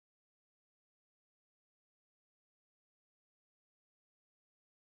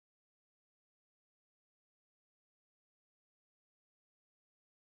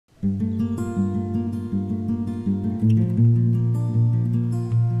The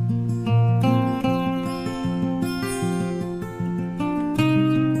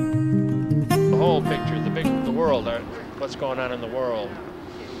whole picture, the world, what's going on in the world.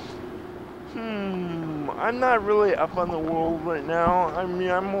 I'm not really up on the world right now. I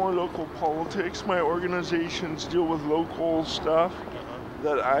mean, I'm more local politics. My organizations deal with local stuff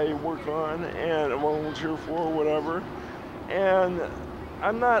that I work on and volunteer for, whatever. And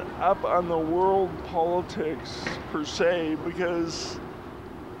I'm not up on the world politics per se because,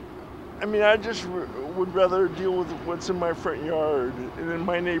 I mean, I just would rather deal with what's in my front yard and in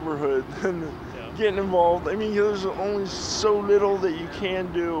my neighborhood than getting involved. I mean, there's only so little that you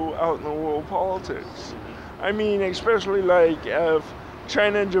can do out in the world politics. I mean, especially like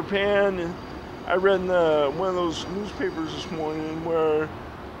China and Japan. I read in one of those newspapers this morning where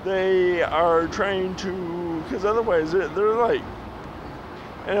they are trying to, because otherwise they're like,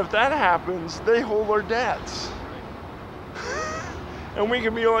 and if that happens, they hold our debts. And we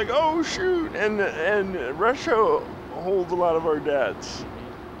can be like, oh shoot, and Russia holds a lot of our debts.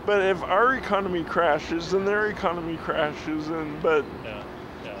 But if our economy crashes, then their economy crashes, but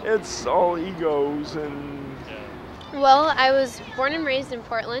it's all egos and. Well, I was born and raised in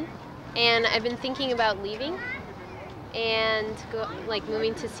Portland, and I've been thinking about leaving and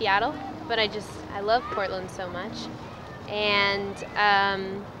moving to Seattle, but I love Portland so much, and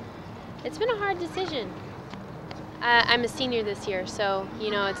it's been a hard decision. I'm a senior this year, so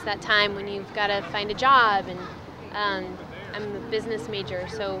it's that time when you've got to find a job, and I'm a business major,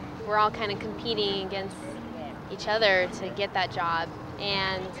 so we're all kind of competing against each other to get that job,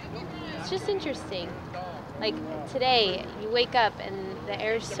 and it's just interesting. Like today, you wake up and the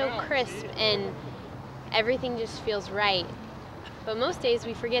air is so crisp and everything just feels right. But most days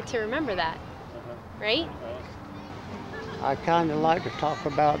we forget to remember that, right? I kind of like to talk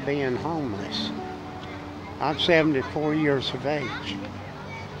about being homeless. I'm 74 years of age,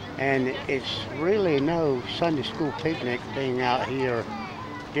 and it's really no Sunday school picnic being out here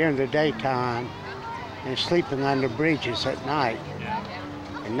during the daytime and sleeping under bridges at night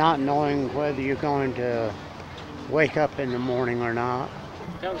and not knowing whether you're going to wake up in the morning or not.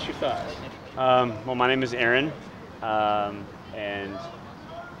 Tell us your thoughts. Well, my name is Aaron, and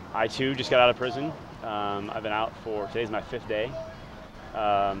I too just got out of prison. I've been out today's my 5th day.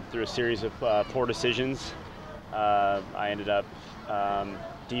 Through a series of poor decisions, I ended up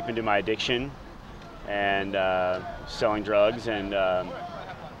deep into my addiction and selling drugs, and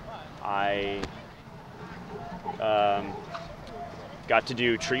I got to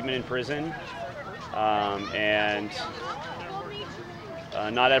do treatment in prison. And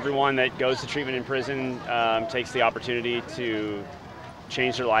not everyone that goes to treatment in prison takes the opportunity to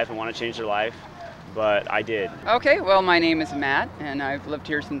change their life and want to change their life, but I did. Okay, well, my name is Matt, and I've lived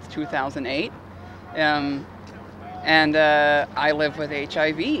here since 2008. I live with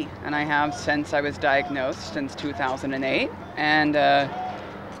HIV, and I have since I was diagnosed since 2008. And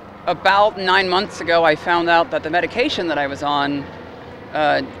about 9 months ago, I found out that the medication that I was on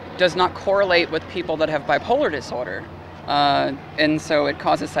does not correlate with people that have bipolar disorder. And so it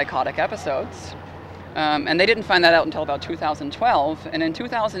causes psychotic episodes. And they didn't find that out until about 2012. And in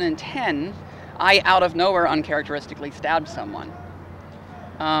 2010, I, out of nowhere, uncharacteristically stabbed someone.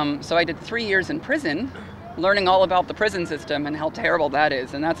 So I did 3 years in prison, learning all about the prison system and how terrible that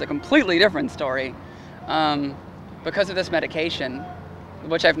is. And that's a completely different story. Because of this medication,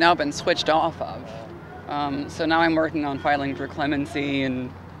 which I've now been switched off of. So now I'm working on filing for clemency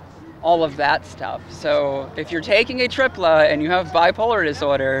and all of that stuff. So if you're taking a Tripla and you have bipolar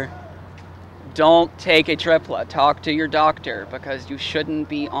disorder, don't take a Tripla. Talk to your doctor because you shouldn't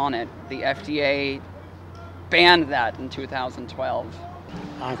be on it. The FDA banned that in 2012.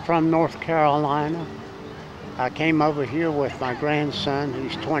 I'm from North Carolina. I came over here with my grandson,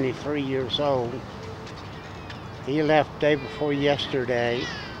 who's 23 years old. He left day before yesterday,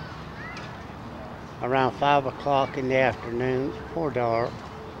 around 5 o'clock in the afternoon, before dark.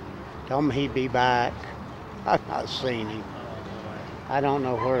 Told me he'd be back. I've not seen him. I don't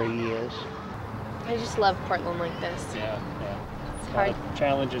know where he is. I just love Portland like this. Yeah. It's A hard. lot of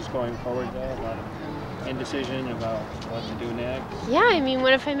challenges going forward though, a lot of indecision about what to do next. Yeah, I mean,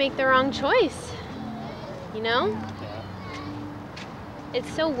 what if I make the wrong choice? Yeah. It's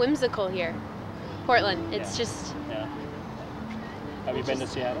so whimsical here. Portland, it's just... Yeah. Have you been to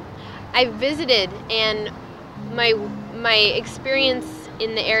Seattle? I visited, and my experience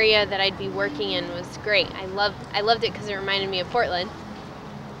in the area that I'd be working in was great. I loved it because it reminded me of Portland.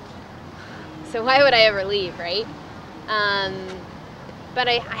 So why would I ever leave, right? But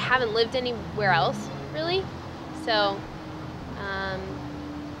I haven't lived anywhere else, really. So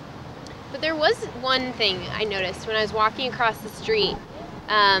But there was one thing I noticed when I was walking across the street.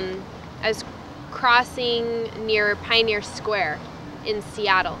 I was crossing near Pioneer Square in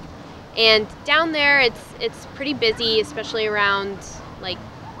Seattle. And down there, it's pretty busy, especially around like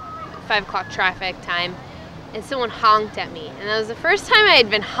 5 o'clock traffic time. And someone honked at me, and that was the first time I had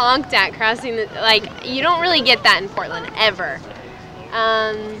been honked at crossing the, like, you don't really get that in Portland ever.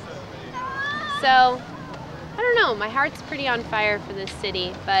 So I don't know, my heart's pretty on fire for this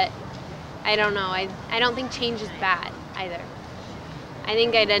city, but I don't know, I don't think change is bad either. I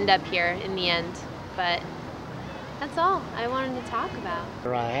think I'd end up here in the end, but that's all I wanted to talk about.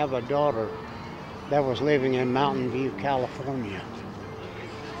 I have a daughter that was living in Mountain View, California,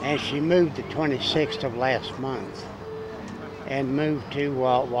 and she moved the 26th of last month and moved to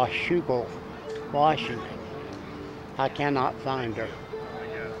Washougal, Washington. I cannot find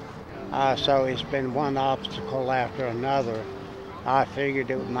her. So it's been one obstacle after another. I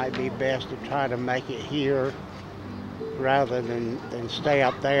figured it might be best to try to make it here rather than stay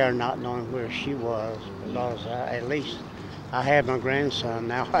up there not knowing where she was, because at least I have my grandson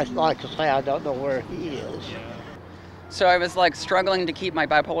now. I'd like to say I don't know where he is. So I was like struggling to keep my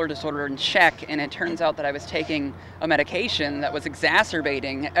bipolar disorder in check, and it turns out that I was taking a medication that was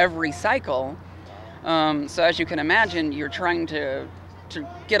exacerbating every cycle. So as you can imagine, you're trying to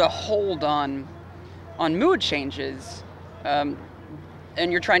get a hold on mood changes, and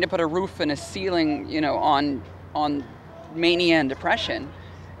you're trying to put a roof and a ceiling, you know, on mania and depression,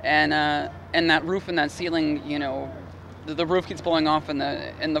 and that roof and that ceiling, you know, the roof keeps blowing off, and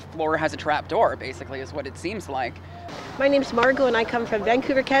the floor has a trap door, basically, is what it seems like. My name's Margot, and I come from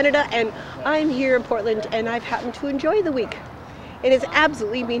Vancouver, Canada, and I'm here in Portland, and I've happened to enjoy the week. It has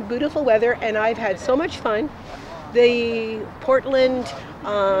absolutely been beautiful weather, and I've had so much fun. The Portland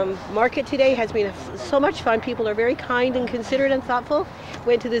market today has been so much fun. People are very kind and considerate and thoughtful.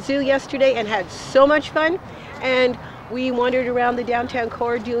 Went to the zoo yesterday and had so much fun, and we wandered around the downtown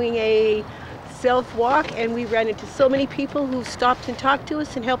core doing a self-walk, and we ran into so many people who stopped and talked to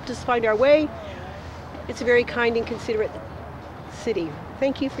us and helped us find our way. It's a very kind and considerate city.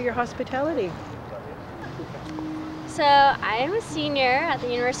 Thank you for your hospitality. So I'm a senior at the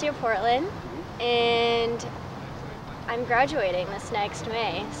University of Portland, and I'm graduating this next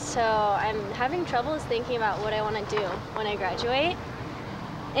May. So I'm having troubles thinking about what I want to do when I graduate.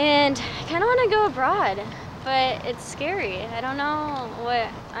 And I kind of want to go abroad, but it's scary. I don't know what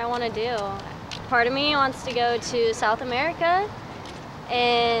I want to do. Part of me wants to go to South America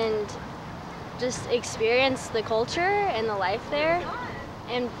and just experience the culture and the life there.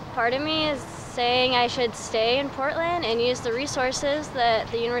 And part of me is saying I should stay in Portland and use the resources that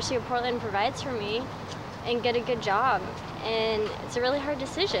the University of Portland provides for me and get a good job. And it's a really hard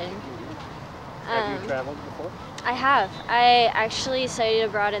decision. Have you traveled before? I have. I actually studied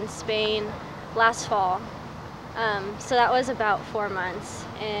abroad in Spain last fall. So that was about 4 months,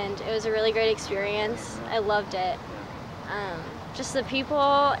 and it was a really great experience. I loved it. Just the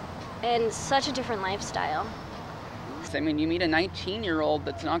people and such a different lifestyle. I mean, you meet a 19-year-old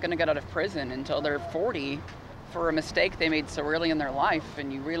that's not going to get out of prison until they're 40 for a mistake they made so early in their life,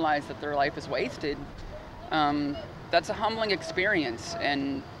 and you realize that their life is wasted. That's a humbling experience,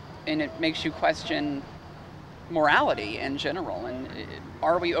 and it makes you question morality in general. And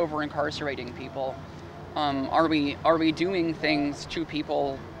are we over-incarcerating people? Are we doing things to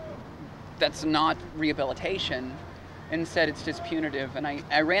people that's not rehabilitation? Instead, it's just punitive. And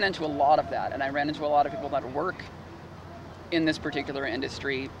I ran into a lot of that, and I ran into a lot of people that work in this particular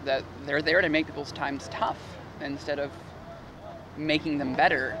industry, that they're there to make people's times tough instead of making them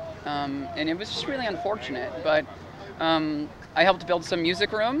better. And it was just really unfortunate, but I helped build some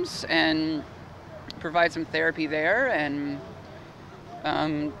music rooms and provide some therapy there, and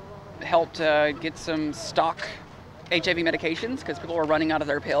helped get some stock HIV medications because people were running out of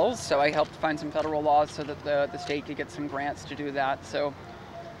their pills. So I helped find some federal laws so that the state could get some grants to do that. So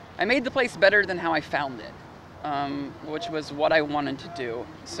I made the place better than how I found it, which was what I wanted to do.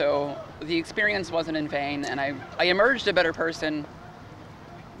 So the experience wasn't in vain, and I emerged a better person,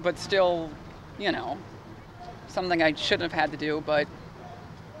 but still, you know, something I shouldn't have had to do, but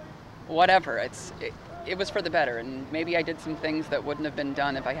whatever. It was for the better, and maybe I did some things that wouldn't have been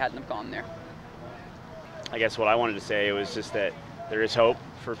done if I hadn't have gone there. I guess what I wanted to say was just that there is hope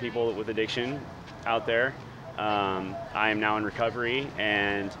for people with addiction out there. I am now in recovery,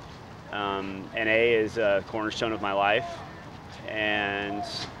 and NA is a cornerstone of my life, and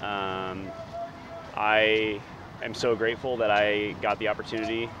I am so grateful that I got the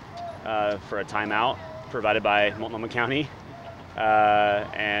opportunity for a timeout provided by Multnomah County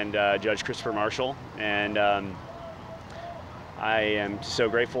and Judge Christopher Marshall. And I am so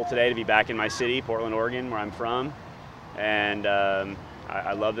grateful today to be back in my city, Portland, Oregon, where I'm from, and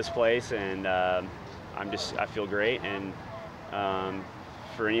I love this place, and I feel great. And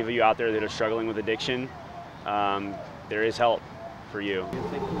for any of you out there that are struggling with addiction, there is help for you.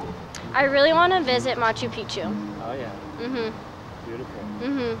 I really want to visit Machu Picchu. Oh yeah. Beautiful.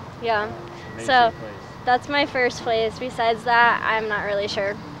 Yeah. Amazing So place. that's my first place. Besides that, I'm not really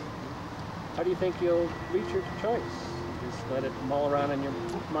sure. How do you think you'll reach your choice? Just let it mull around in your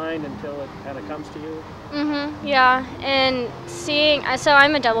mind until it kind of comes to you? Yeah, and so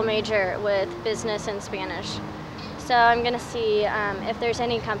I'm a double major with business and Spanish. So I'm going to see if there's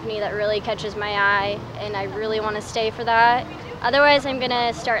any company that really catches my eye, and I really want to stay for that. Otherwise, I'm going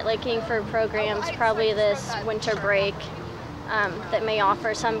to start looking for programs probably this winter break that may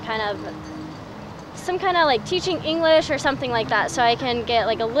offer some kind of like teaching English or something like that, so I can get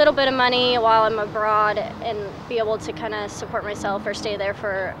like a little bit of money while I'm abroad and be able to kind of support myself or stay there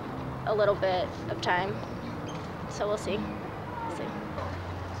for a little bit of time. So we'll see.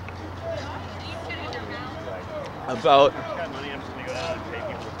 About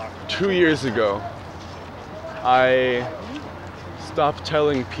 2 years ago, I stopped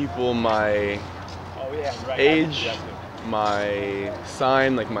telling people my age, my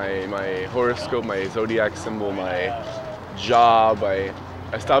sign, like my horoscope, my zodiac symbol, my job. I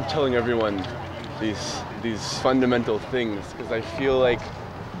stopped telling everyone these fundamental things because I feel like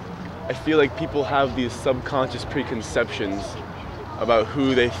people have these subconscious preconceptions about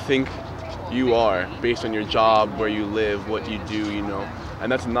who they think you are based on your job, where you live, what you do, you know, and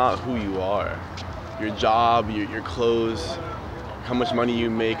that's not who you are. Your job, your clothes, how much money you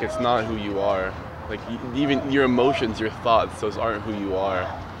make, it's not who you are. Like even your emotions, your thoughts, those aren't who you are.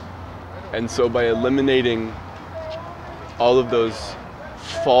 And so by eliminating all of those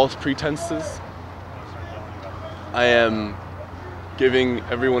false pretenses, I am giving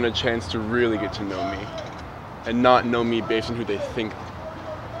everyone a chance to really get to know me and not know me based on who they think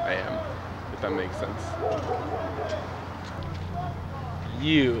I am, if that makes sense.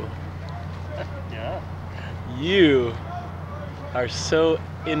 You are so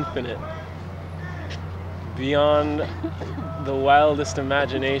infinite, beyond the wildest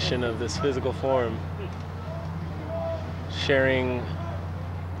imagination of this physical form, sharing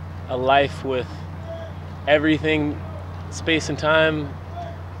a life with everything, space and time,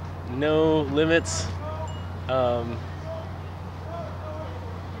 no limits.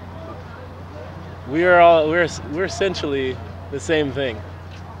 We're essentially the same thing,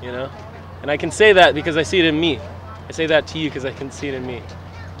 you know? And I can say that because I see it in me. I say that to you because I can see it in me.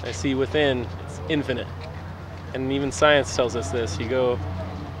 I see within, it's infinite. And even science tells us this. You go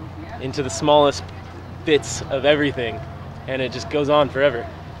into the smallest bits of everything and it just goes on forever.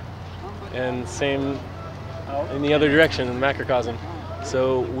 And same in the other direction, in the macrocosm.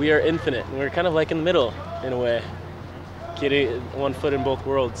 So we are infinite, and we're kind of like in the middle, in a way. Getting one foot in both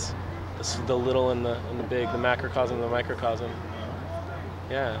worlds. The little and the big, the macrocosm and the microcosm.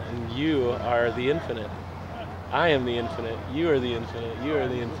 Yeah, and you are the infinite. I am the infinite. You are the infinite. You are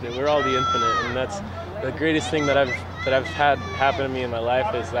the infinite. We're all the infinite, and that's the greatest thing that I've had happen to me in my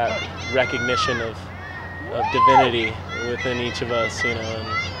life is that recognition of divinity within each of us, you know, and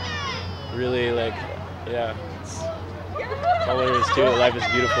really like, yeah, it's all there is to it. Life is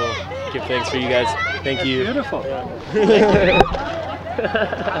beautiful. Give thanks for you guys. Thank you. Beautiful. Yeah.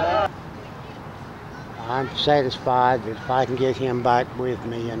 I'm satisfied that if I can get him back with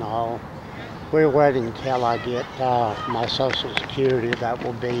me and all. We're waiting until I get my Social Security. That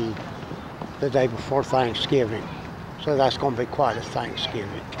will be the day before Thanksgiving. So that's going to be quite a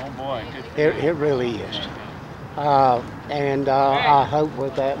Thanksgiving. Oh boy, It really is. And I hope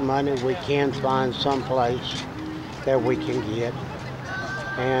with that money we can find some place that we can get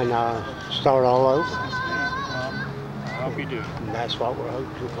and start all over. I hope you do. And that's what we're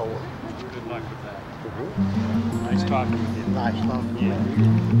hoping for. Good luck with that. Nice talking with you. Nice talking with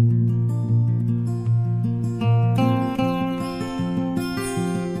you.